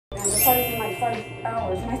started in like 5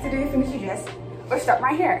 hours, and I still didn't finish the dress or start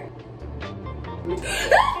my hair.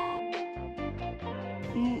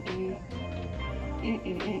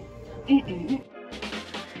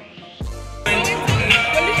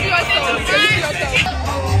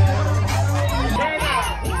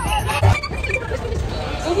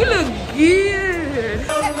 Oh, we look good.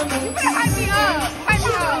 Hype me up. Hype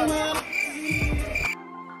me up.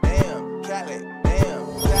 Damn, Cali.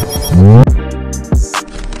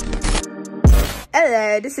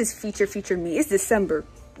 Hello, this is Feature Me. It's December.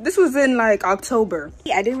 This was in like October.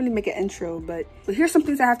 Yeah, I didn't really make an intro, but here's some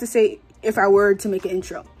things I have to say if I were to make an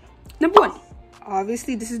intro. Number one,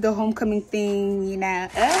 obviously this is the homecoming thing, you know.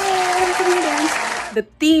 The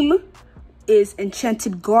theme is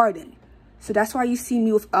Enchanted Garden. So that's why you see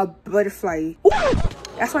me with a butterfly. Ooh!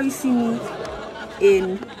 That's why you see me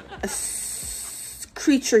in a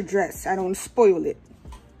creature dress. I don't want to spoil it.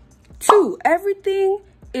 2, everything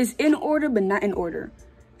is in order, but not in order.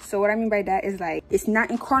 So what I mean by that is like, it's not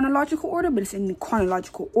in chronological order, but it's in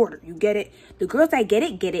chronological order. You get it? The girls that get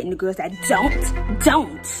it, and the girls that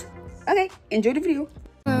don't. Okay, enjoy the video.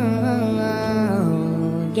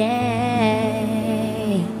 Oh, yeah.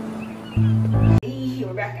 Hey,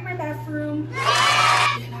 we're back in my bathroom.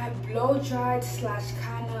 And I blow dried /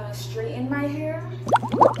 kind of straightened my hair.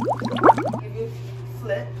 Give you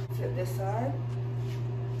flip this side.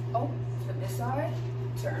 Oh, flip this side.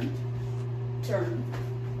 Turn,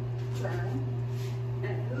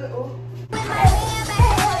 and a little.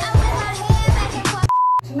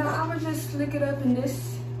 So now I'm gonna just slick it up in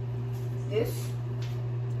this.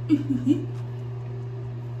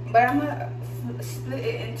 But I'm gonna split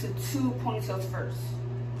it into 2 ponytails first.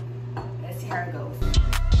 Let's see how it goes.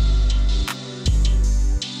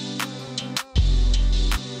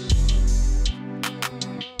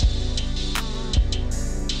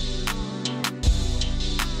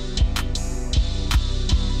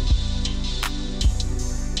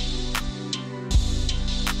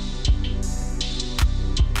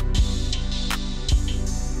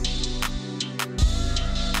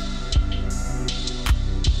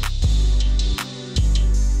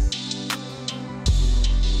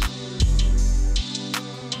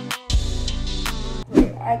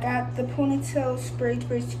 I got the ponytail sprayed,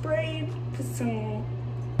 put some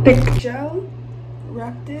thick gel,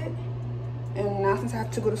 wrapped it, and now since I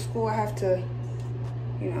have to go to school, I have to,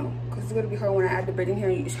 you know, because it's going to be hard when I add the braiding hair.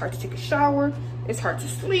 It's hard to take a shower, it's hard to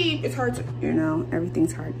sleep, it's hard to, you know,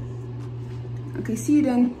 everything's hard. Okay, see you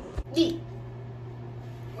then. Yeah.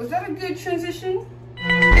 Was that a good transition?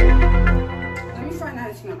 Let me find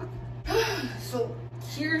out it's not. So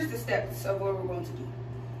here's the steps of what we're going to do.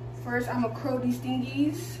 First, I'm gonna curl these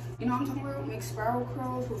thingies. You know what I'm talking about? Make spiral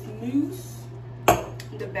curls with mousse.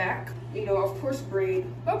 The back, you know, of course, braid.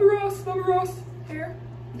 Bubba Ross hair.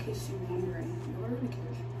 In case you're wondering, nobody really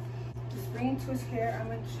cares. Just bring it to his hair. I'm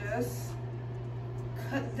gonna just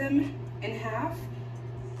cut them in half,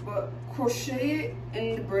 but crochet it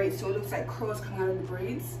in the braids so it looks like curls coming out of the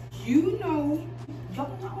braids. You know,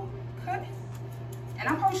 y'all know, cut. And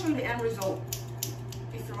I'll probably show you the end result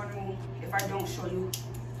if you're wondering if I don't show you.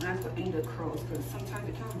 And I put in the curls because sometimes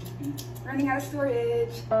it can just be running out of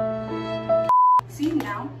storage. See,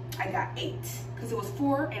 now I got 8 because it was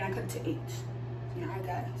 4 and I cut it to 8. Now I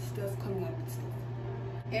got stuff coming up and stuff.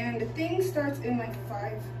 And the thing starts in like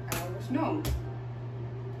 5 hours. No,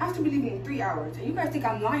 I have to be leaving in 3 hours. And you guys think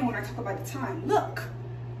I'm lying when I talk about the time. Look,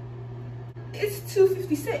 it's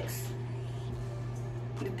 2:56.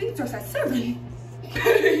 The thing starts at 7.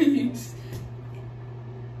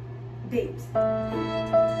 Babes.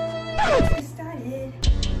 Let's get started.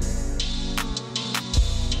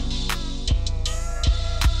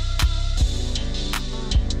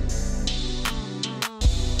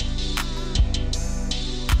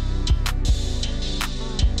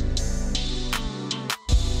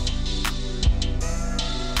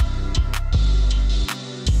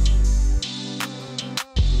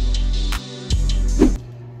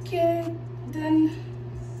 Okay, then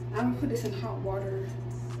I'm gonna put this in hot water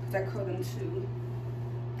because I curl them too.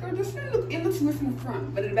 Girl, this it looks weird from the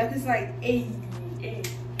front, but in the back it's like, hey.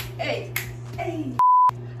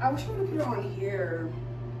 I wish I would have put it on here.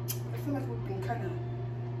 I feel like we've been kind of,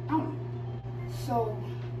 I don't know. So,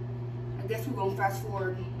 I guess we're gonna fast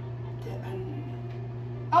forward to end.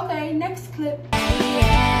 Okay, next clip.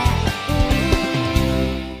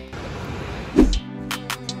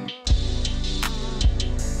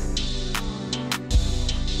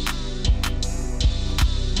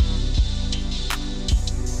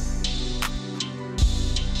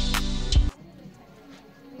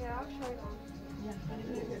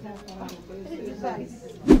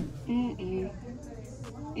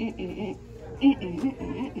 This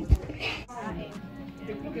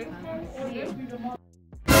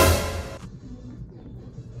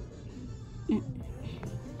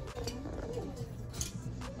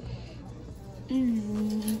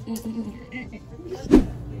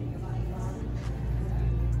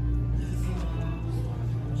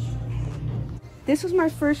was my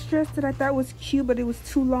first dress that I thought was cute, but it was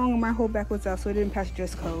too long and my whole back was out, so it didn't pass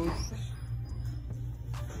dress code.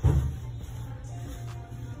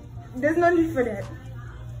 There's no need for that.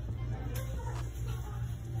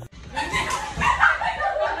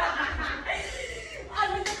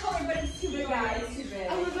 I'm in the color, but it's too big, guys. It's too big.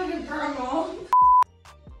 I was like a caramel.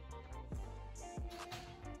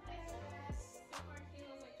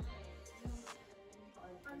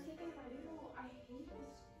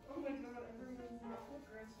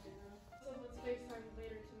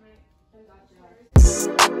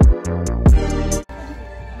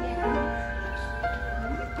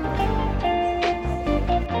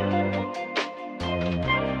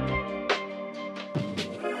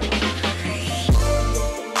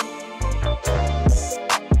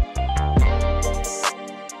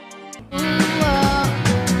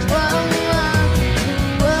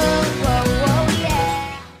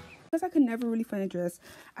 Because I could never really find a dress,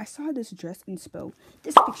 I saw this dress inspo,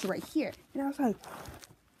 this picture right here, and I was like,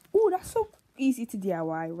 "Ooh, that's so easy to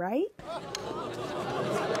DIY, right?"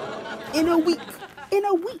 In a week.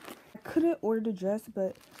 I couldn't order the dress,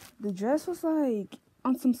 but the dress was like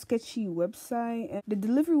on some sketchy website, and the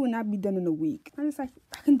delivery would not be done in a week. I was like,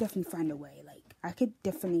 I can definitely find a way. Like, I could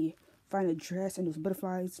definitely find a dress and those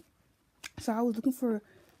butterflies. So I was looking for a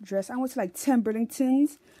dress. I went to like 10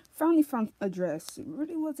 Burlingtons. Finally found a dress. It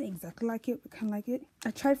really wasn't exactly like it, but kind of like it.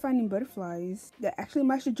 I tried finding butterflies that actually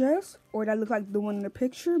matched the dress or that looked like the one in the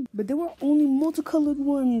picture, but there were only multicolored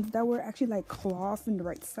ones that were actually like cloth and the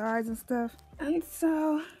right size and stuff. And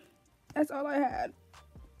so that's all I had.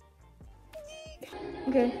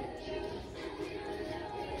 Okay.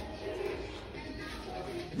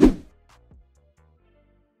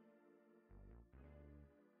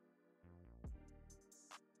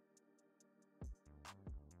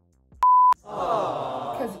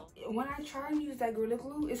 Because when I try and use that Gorilla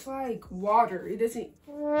Glue, it's like water. It doesn't.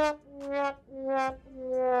 I'm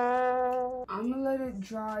gonna let it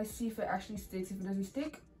dry, see if it actually sticks. If it doesn't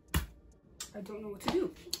stick, I don't know what to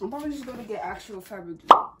do. I'm probably just gonna get actual fabric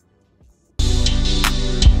glue.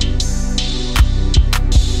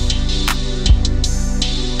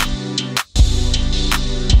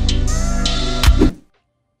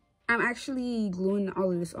 I'm actually gluing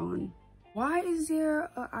all of this on. Why is there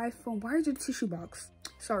an iPhone? Why is there a tissue box?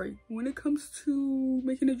 Sorry, when it comes to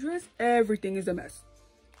making a dress, everything is a mess.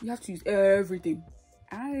 You have to use everything.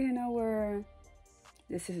 I don't even know where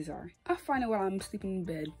the scissors are. I'll find it while I'm sleeping in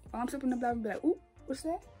bed. While I'm sleeping in bed, I'll be like, ooh, what's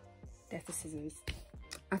that? That's the scissors.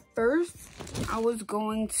 At first, I was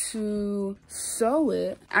going to sew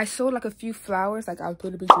it. I sewed like a few flowers, like I'll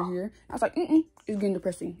put a picture here. I was like, it's getting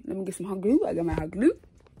depressing. Let me get some hot glue. I got my hot glue.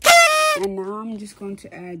 And now I'm just going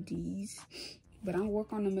to add these. But I'll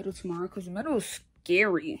work on the middle tomorrow because the middle is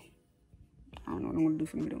scary. I don't know what I'm going to do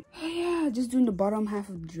for the middle. Oh yeah, just doing the bottom half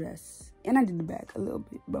of the dress. And I did the back a little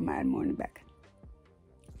bit, but I'm adding more in the back.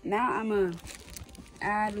 Now I'm going to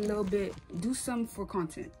add a little bit, do some for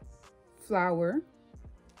content. Flour.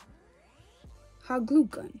 Hot glue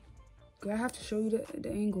gun. I have to show you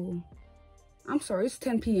the angle. I'm sorry, it's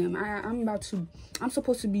 10 p.m. I'm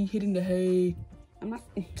supposed to be hitting the hay. I'm not.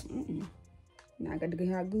 Now I got the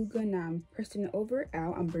hot glue gun. Now I'm pressing it over,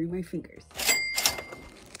 out. I'm burning my fingers.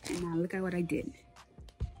 And now look at what I did.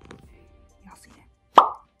 Y'all see that?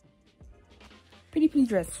 Pretty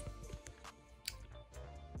dress.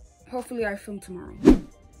 Hopefully I film tomorrow.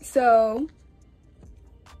 So,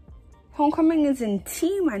 homecoming is in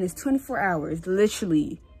T-minus 24 hours,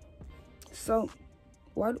 literally. So,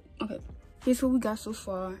 what? Okay. Here's what we got so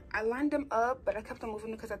far. I lined them up, but I kept on moving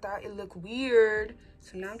them because I thought it looked weird.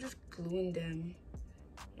 So now I'm just gluing them.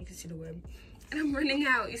 You can see the web. And I'm running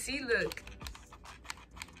out. You see, look.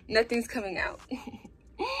 Nothing's coming out.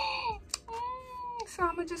 So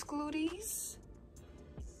I'm gonna just glue these.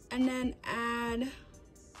 And then add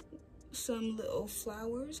some little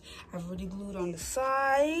flowers. I've already glued on the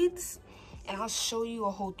sides. And I'll show you a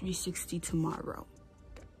whole 360 tomorrow.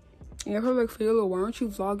 And you're probably like, Fayla, why aren't you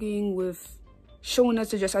vlogging with showing us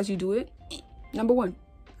the dress as you do it? Number one,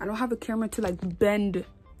 I don't have a camera to like bend,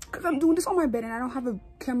 because I'm doing this on my bed and I don't have a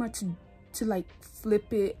camera to like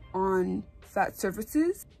flip it on flat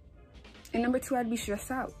surfaces. And number two, I'd be stressed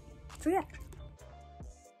out. So yeah.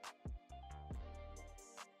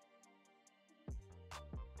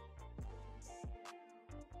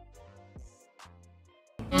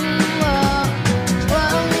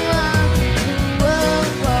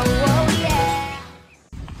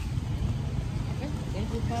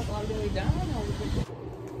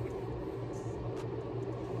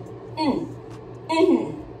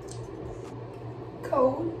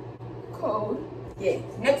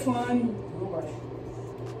 Next one. Oh gosh.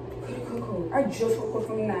 I just woke up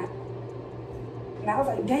from a nap. And I was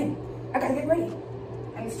like, dang, I gotta get ready.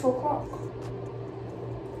 And it's 2 o'clock.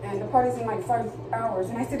 And the party's in like 5 hours.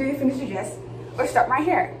 And I still didn't finish the dress or start my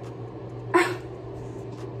hair.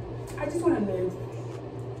 I just wanna live.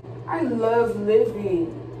 I love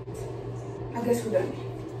living. I guess we're done.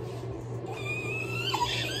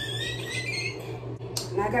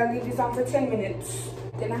 And I gotta leave this on for 10 minutes.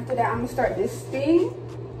 Then after that, I'm gonna start this thing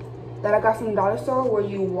that I got from the dollar store where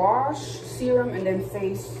you wash, serum, and then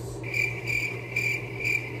face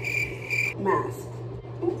mask.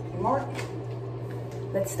 More.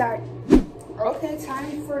 Let's start. Okay,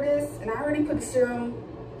 time for this. And I already put the serum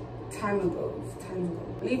time ago.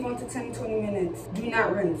 Leave on to 10 to 20 minutes. Do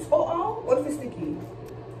not rinse. Oh, what if it's sticky?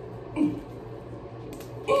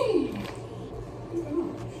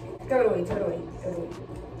 Throw it away. Oh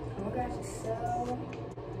my gosh, it's so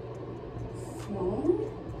small.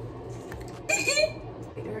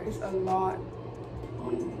 There is a lot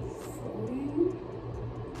on floating.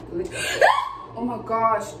 Oh my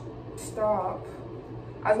gosh, stop.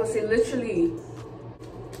 I was gonna say literally.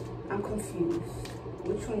 I'm confused.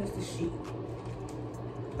 Which one is the sheet?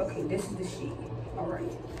 Okay, this is the sheet. All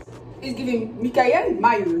right. It's giving Mikael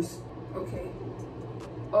Myers. Okay.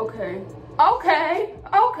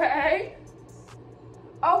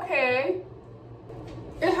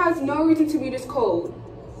 It has no reason to be this cold.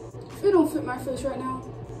 It don't fit my face right now.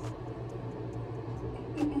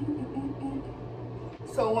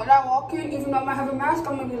 So when I walk in, even though I have a mask,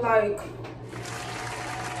 I'm gonna be like,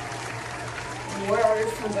 where are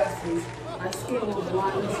these transactions? My skin will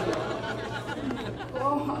blind me.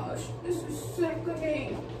 Gosh, this is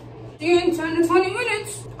sickening. In 10 to 20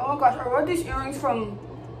 minutes. Oh gosh, I bought these earrings from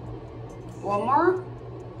Walmart,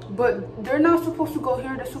 but they're not supposed to go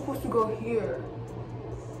here, they're supposed to go here.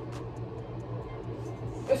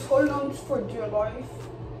 It's holding on for dear life.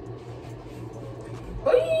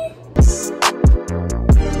 Bye.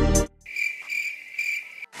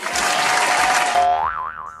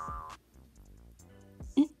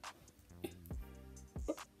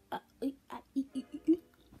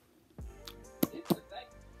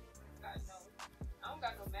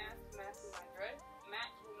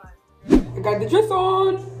 I got the dress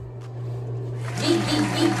on.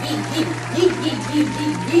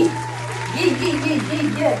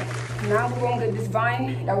 Now we're gonna get this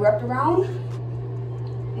vine that we wrapped around.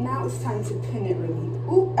 Now it's time to pin it really.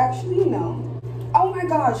 Ooh, actually no. Oh my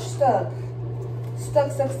gosh, stuck.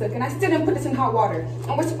 And I still didn't put this in hot water.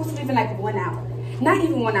 And we're supposed to leave in like 1 hour. Not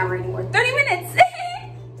even 1 hour anymore. 30 minutes.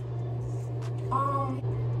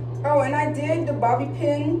 Oh, and I did the bobby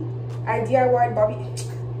pin. I DIY'd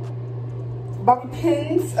bobby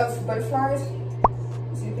pins of butterflies.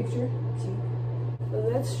 See the picture? See?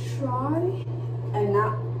 Let's try and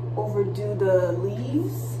not overdo the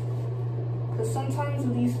leaves, because sometimes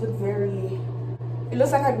the leaves look it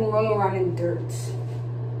looks like I've been rolling around in dirt,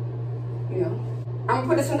 you know. I'm gonna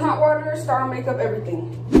put this in hot water, star makeup,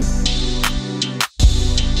 everything.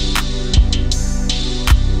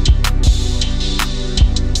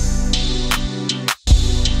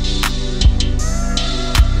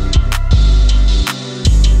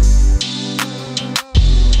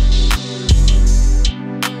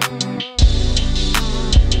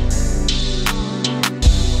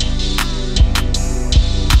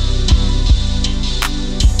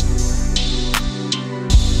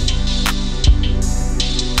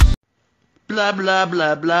 Blah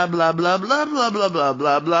blah blah blah blah blah blah blah blah blah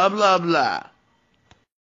blah blah blah blah.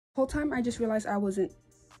 Whole time I just realized I wasn't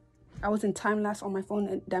time lapse on my phone,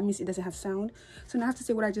 and that means it doesn't have sound. So now I have to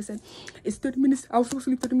say what I just said. It's 30 minutes. I was supposed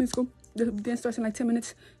to leave 30 minutes ago. The dance starts in like 10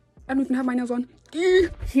 minutes. I don't even have my nails on.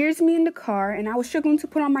 Here's me in the car, and I was struggling to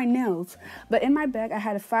put on my nails. But in my bag, I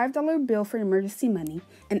had a $5 bill for emergency money,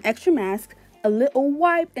 an extra mask, a little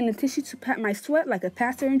wipe, and a tissue to pat my sweat like a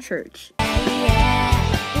pastor in church.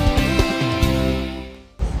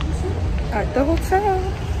 At the hotel,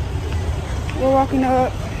 we're walking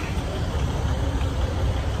up.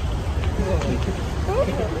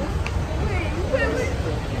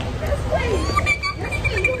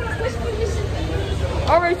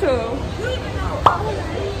 All right, so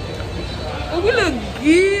oh, we look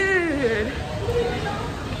good.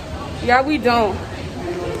 Yeah, we don't.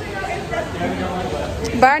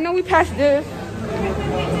 But I know we passed this.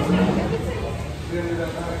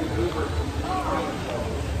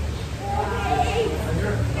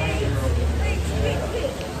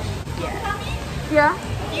 Yeah.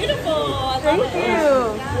 Beautiful. Thank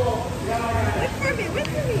you. Wait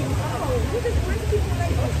for me. Oh, we just bring people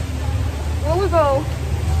like this. Where we go?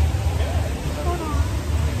 Hold on.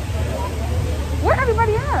 Where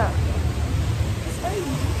everybody at?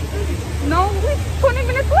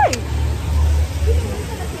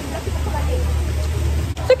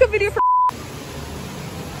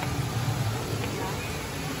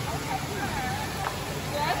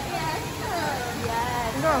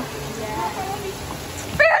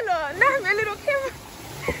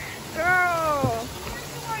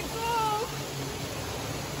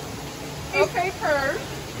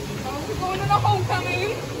 to the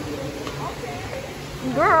homecoming.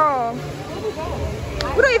 Girl.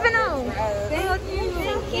 We don't even know. Thank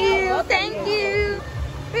you. Thank you.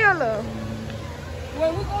 Hello.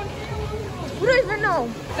 We don't even know.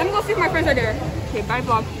 Let me go see if my friends are there. Okay, bye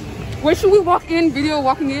vlog. Where should we walk in? Video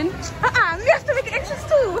walking in? We have to make entrance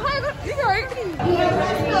too. Hi, you alright?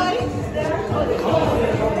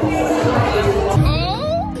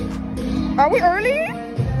 Oh? Are we early?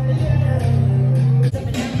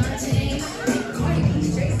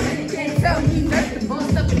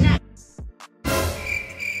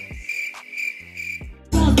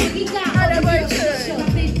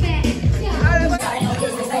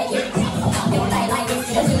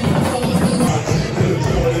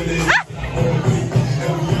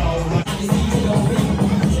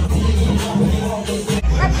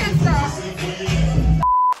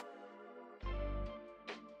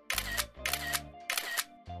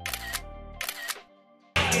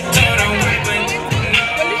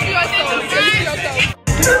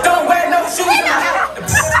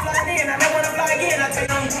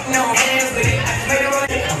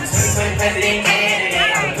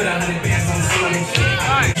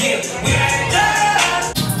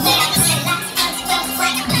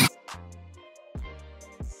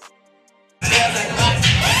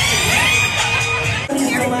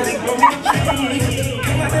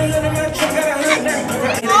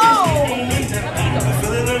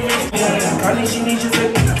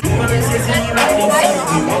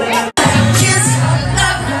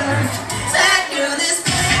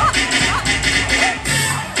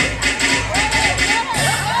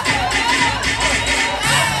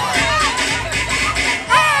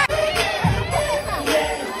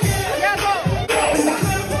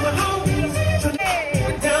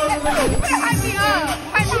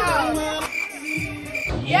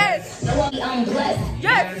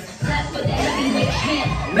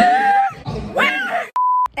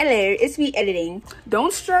 Hello, it's me editing.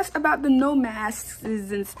 Don't stress about the no masks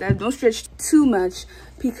and stuff. Don't stretch too much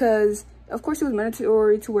because of course it was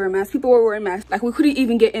mandatory to wear a mask. People were wearing masks. Like we couldn't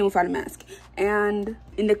even get in without a mask. And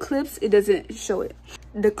in the clips, it doesn't show it.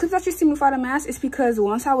 The clips that you see me without a mask is because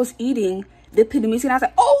once I was eating, they put the music and I was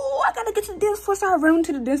like, oh, I gotta get to the dance floor. So I ran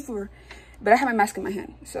to the dance floor. But I had my mask in my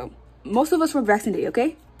hand. So most of us were vaccinated,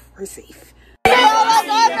 okay? We're safe.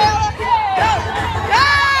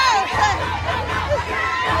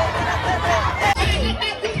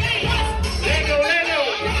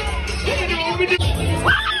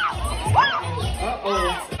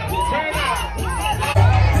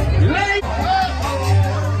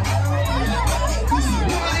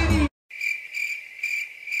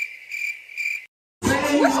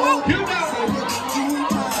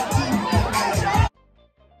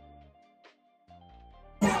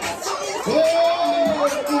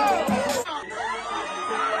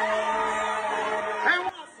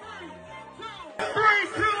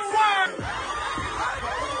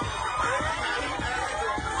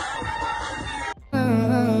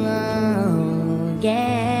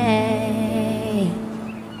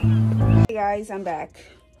 Hey guys, I'm back.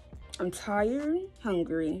 I'm tired,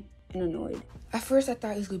 hungry, and annoyed. At first I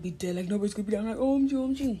thought it was gonna be dead, like nobody's gonna be down, like OMG,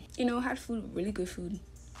 OMG. You know, I had food, really good food,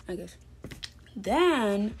 I guess.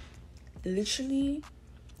 Then, literally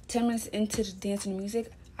 10 minutes into the dance and the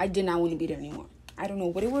music, I did not want to be there anymore. I don't know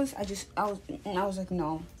what it was. I was like,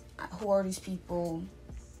 no, who are these people?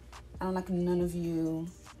 I don't like none of you.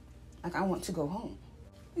 Like, I want to go home.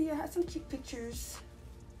 But yeah, I had some cute pictures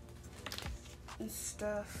and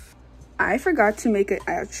stuff. I forgot to make an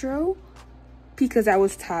outro because I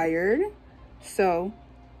was tired. So,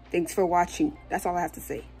 thanks for watching. That's all I have to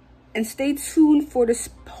say. And stay tuned for this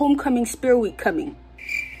Homecoming Spirit Week coming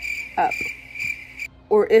up.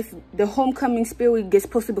 Or if the Homecoming Spirit Week gets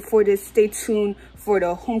posted before this, stay tuned for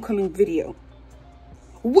the Homecoming video.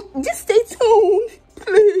 Just stay tuned,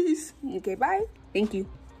 please. Okay, bye. Thank you.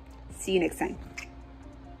 See you next time.